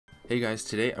Hey guys,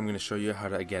 today I'm going to show you how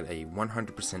to get a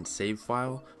 100% save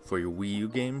file for your Wii U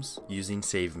games using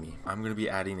Save Me. I'm going to be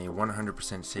adding a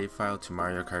 100% save file to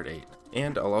Mario Kart 8.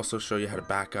 And I'll also show you how to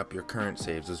back up your current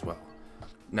saves as well.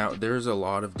 Now there's a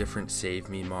lot of different Save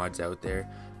Me mods out there,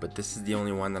 but this is the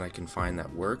only one that I can find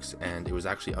that works, and it was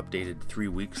actually updated 3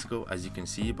 weeks ago, as you can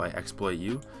see, by Exploit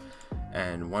U.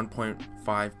 And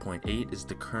 1.5.8 is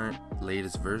the current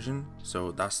latest version,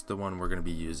 so that's the one we're going to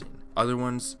be using. Other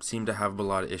ones seem to have a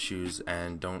lot of issues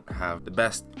and don't have the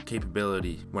best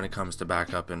capability when it comes to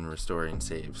backup and restoring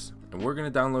saves. And we're going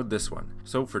to download this one.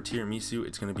 So for Tiramisu,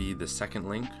 it's going to be the second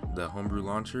link, the homebrew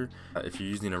launcher. If you're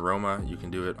using Aroma, you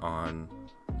can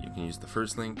use the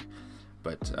first link,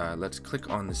 but let's click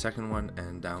on the second one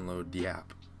and download the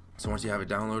app. So once you have it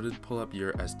downloaded, pull up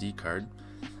your SD card,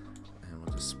 and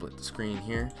we'll just split the screen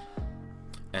here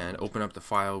and open up the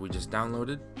file we just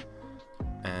downloaded.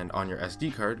 And on your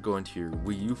SD card, go into your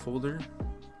Wii U folder,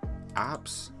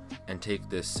 apps, and take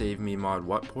this Save Me Mod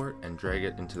WUT port and drag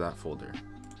it into that folder.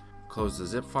 Close the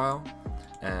zip file,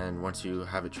 and once you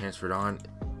have it transferred on,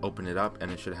 open it up and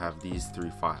it should have these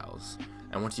 3 files.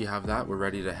 And once you have that, we're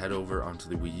ready to head over onto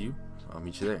the Wii U. I'll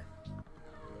meet you there.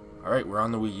 Alright, we're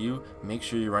on the Wii U. Make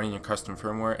sure you're running your custom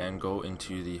firmware and go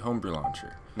into the homebrew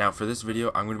launcher. Now for this video,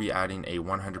 I'm going to be adding a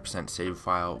 100% save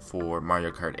file for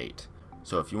Mario Kart 8.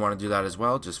 So if you want to do that as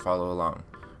well, just follow along.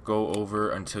 Go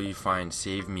over until you find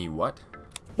Save Me What?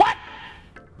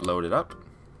 Load it up.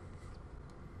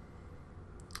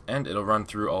 And it'll run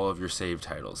through all of your save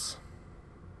titles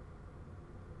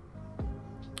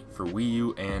for Wii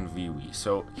U and VWii.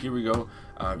 So here we go.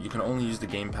 You can only use the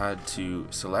gamepad to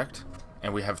select,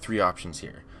 and we have 3 options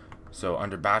here. So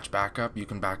under batch backup, you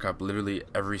can back up literally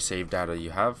every save data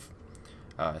you have.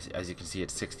 As you can see,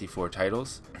 it's 64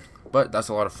 titles, but that's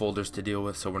a lot of folders to deal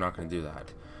with, so we're not going to do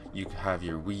that. You have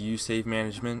your Wii U save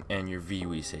management and your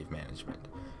VWii save management.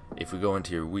 If we go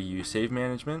into your Wii U save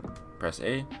management, press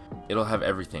A, it'll have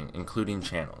everything, including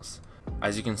channels.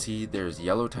 As you can see, there's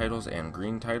yellow titles and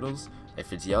green titles.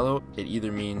 If it's yellow, it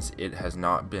either means it has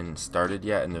not been started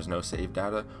yet and there's no save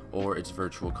data, or it's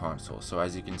virtual console. So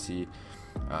as you can see,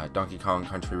 Donkey Kong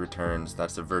Country Returns,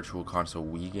 that's a virtual console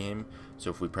Wii game. So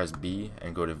if we press B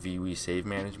and go to VWii save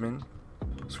management,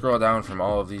 scroll down from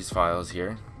all of these files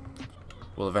here,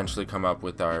 we'll eventually come up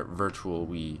with our virtual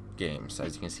Wii games.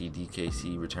 As you can see,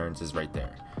 DKC Returns is right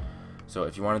there. So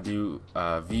if you want to do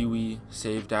VWii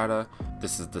save data,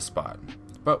 this is the spot.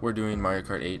 But we're doing Mario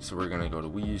Kart 8, so we're going to go to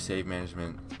Wii U save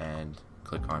management and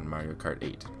click on Mario Kart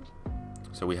 8.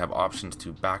 So we have options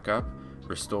to backup,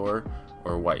 restore,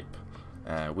 or wipe.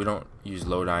 We don't use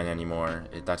Loadine anymore.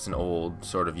 That's an old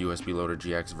sort of USB Loader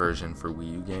GX version for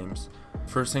Wii U games.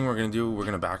 First thing we're going to do, we're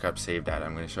going to back up save data.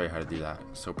 I'm going to show you how to do that.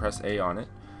 So press A on it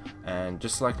and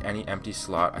just select any empty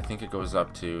slot. I think it goes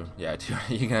up to,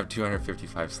 you can have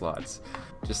 255 slots.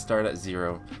 Just start at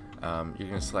 0. You're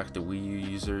going to select the Wii U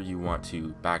user you want to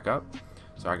back up.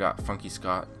 So I got Funky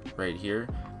Scott right here.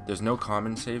 There's no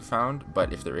common save found,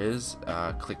 but if there is,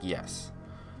 click yes.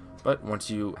 But once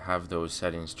you have those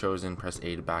settings chosen, press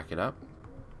A to back it up,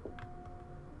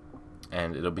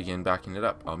 and it'll begin backing it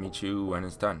up. I'll meet you when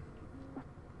it's done.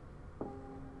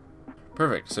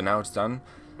 Perfect, so now it's done,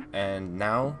 and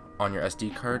now on your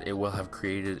SD card it will have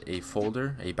created a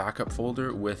folder, a backup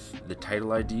folder with the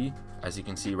title ID. As you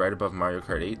can see right above Mario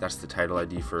Kart 8, that's the title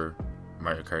ID for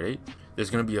Mario Kart 8. There's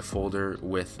going to be a folder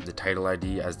with the title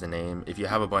ID as the name. If you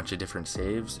have a bunch of different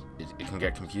saves, it can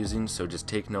get confusing, so just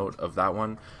take note of that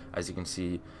one. As you can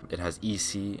see, it has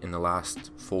EC in the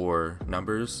last 4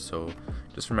 numbers, so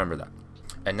just remember that.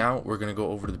 And now we're going to go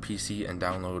over to the PC and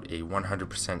download a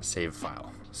 100% save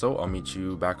file. So I'll meet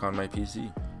you back on my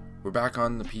PC. We're back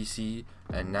on the PC,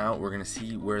 and now we're going to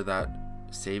see where that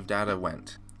save data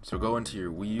went. So go into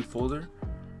your Wii U folder.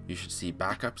 You should see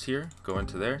backups here. Go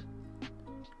into there,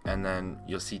 and then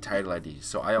you'll see title ID.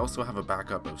 So I also have a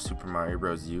backup of Super Mario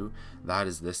Bros. U. That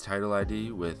is this title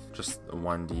ID with just a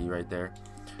 1D right there.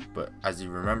 But as you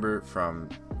remember from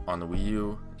on the Wii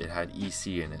U, it had EC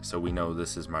in it, so we know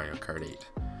this is Mario Kart 8.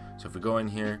 So if we go in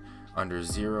here under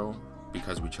 0,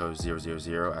 because we chose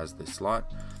 000 as the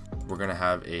slot, we're going to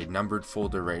have a numbered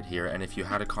folder right here, and if you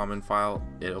had a common file,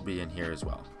 it'll be in here as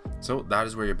well. So that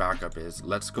is where your backup is.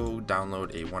 Let's go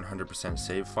download a 100%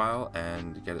 save file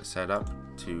and get it set up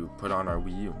to put on our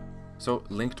Wii U. So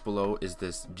linked below is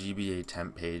this GBA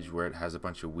temp page where it has a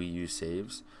bunch of Wii U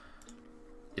saves.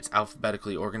 It's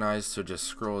alphabetically organized, so just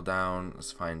scroll down.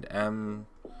 Let's find M.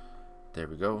 There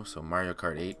we go. So Mario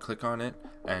Kart 8, click on it,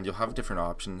 and you'll have different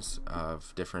options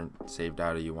of different save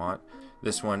data you want.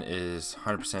 This one is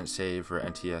 100% save for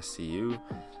NTSCU.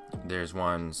 There's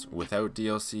ones without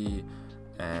DLC,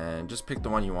 and just pick the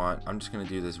one you want. I'm just going to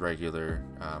do this regular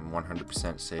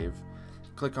 100% save.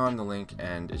 Click on the link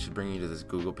and it should bring you to this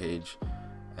Google page,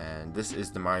 and this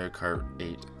is the Mario Kart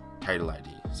 8 title ID,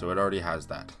 so it already has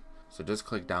that. So just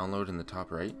click download in the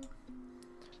top right,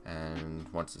 and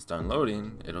once it's done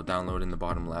loading, it'll download in the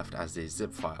bottom left as a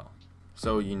zip file.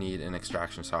 So you need an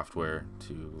extraction software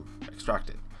to extract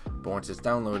it. But once it's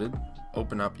downloaded,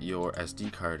 open up your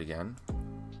SD card again.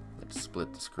 Let's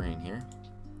split the screen here.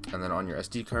 And then on your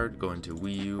SD card, go into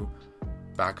Wii U,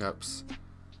 Backups,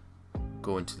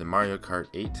 go into the Mario Kart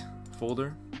 8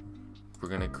 folder. We're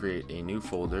going to create a new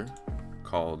folder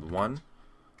called 1,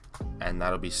 and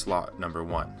that'll be slot number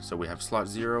 1. So we have slot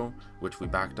 0, which we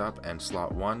backed up, and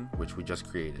slot 1, which we just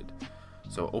created.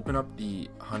 So open up the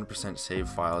 100% save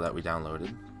file that we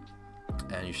downloaded,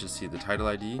 and you should see the title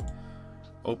ID.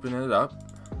 Open it up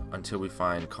until we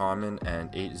find common and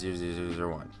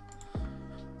 80001.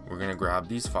 We're going to grab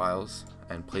these files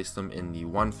and place them in the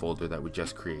 1 folder that we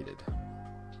just created.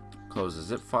 Close the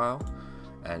zip file,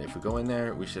 and if we go in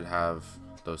there, we should have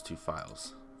those 2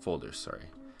 folders, sorry.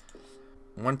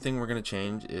 One thing we're going to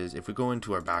change is if we go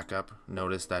into our backup,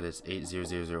 notice that it's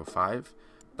 80005.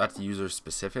 That's user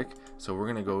specific, so we're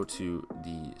going to go to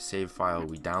the save file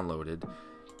we downloaded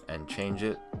and change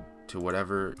it to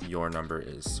whatever your number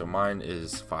is. So mine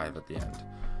is 5 at the end.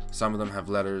 Some of them have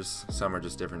letters, some are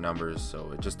just different numbers,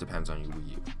 so it just depends on your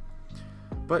Wii U.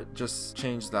 But just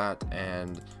change that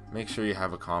and make sure you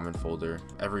have a common folder.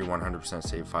 Every 100%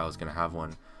 save file is going to have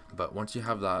one. But once you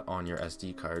have that on your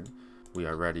SD card, we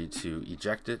are ready to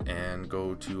eject it and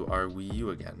go to our Wii U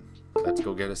again. Let's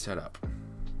go get it set up.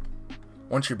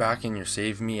 Once you're back in your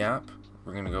Save Me app,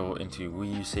 we're going to go into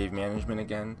Wii U Save Management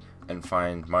again and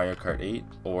find Mario Kart 8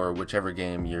 or whichever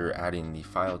game you're adding the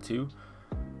file to.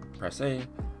 Press A,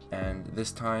 and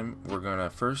this time we're going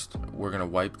to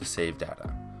wipe the save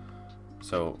data.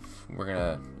 So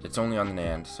it's only on the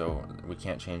NAND, so we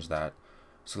can't change that.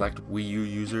 Select Wii U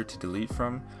user to delete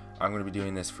from. I'm going to be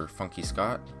doing this for Funky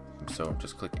Scott, so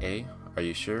just click A. Are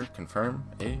you sure? Confirm.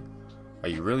 A. Are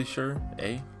you really sure?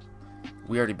 A.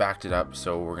 We already backed it up,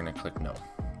 so we're going to click no.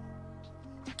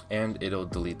 And it'll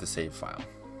delete the save file.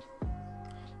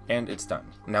 And it's done.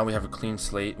 Now we have a clean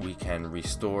slate. We can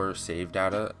restore save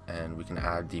data and we can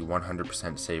add the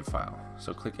 100% save file.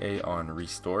 So click A on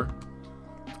restore.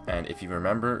 And if you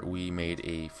remember, we made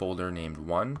a folder named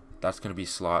 1. That's going to be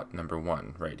slot number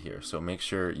 1 right here. So make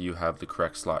sure you have the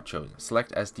correct slot chosen.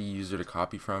 Select SD user to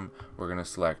copy from. We're going to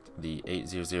select the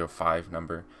 8005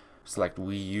 number. Select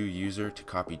Wii U user to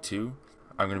copy to.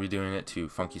 I'm going to be doing it to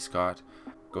Funky Scott.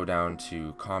 Go down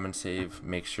to common save,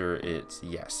 make sure it's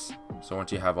yes. So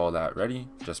once you have all that ready,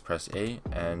 just press A,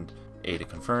 and A to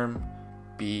confirm,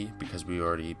 B because we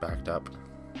already backed up,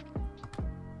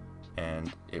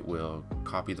 and it will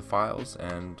copy the files,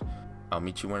 and I'll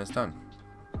meet you when it's done.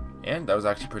 And that was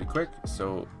actually pretty quick,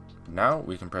 so now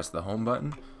we can press the home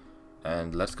button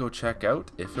and let's go check out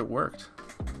if it worked.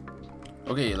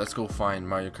 Okay, let's go find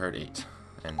Mario Kart 8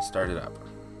 and start it up.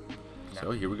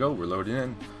 So here we go, we're loading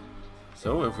in.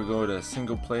 So if we go to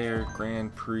single player,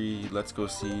 Grand Prix, let's go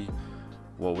see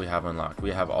what we have unlocked.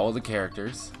 We have all the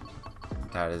characters.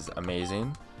 That is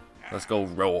amazing. Let's go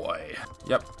Roy.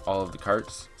 Yep, all of the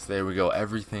carts. So there we go,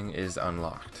 everything is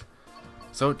unlocked.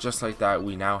 So just like that,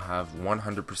 we now have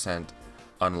 100%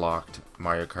 unlocked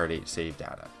Mario Kart 8 save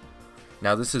data.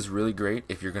 Now this is really great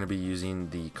if you're going to be using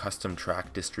the custom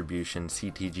track distribution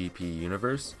CTGP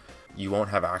universe. You won't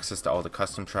have access to all the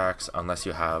custom tracks unless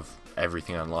you have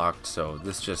everything unlocked, so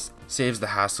this just saves the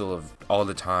hassle of all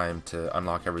the time to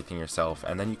unlock everything yourself,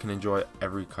 and then you can enjoy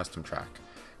every custom track.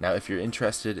 Now if you're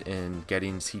interested in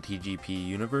getting CTGP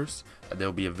universe,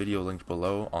 there'll be a video linked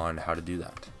below on how to do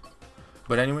that.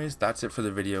 But anyways, that's it for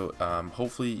the video.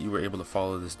 Hopefully you were able to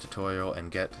follow this tutorial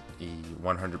and get the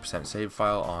 100% save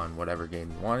file on whatever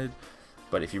game you wanted.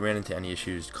 But if you ran into any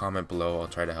issues, comment below, I'll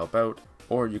try to help out.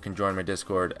 Or you can join my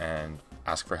Discord and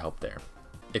ask for help there.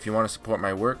 If you want to support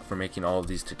my work for making all of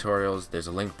these tutorials, there's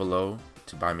a link below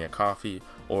to buy me a coffee,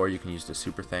 or you can use the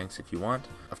super thanks if you want.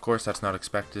 Of course, that's not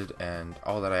expected, and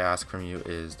all that I ask from you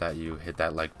is that you hit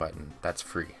that like button. That's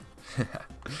free.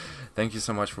 Thank you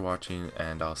so much for watching,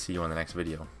 and I'll see you on the next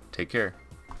video. Take care.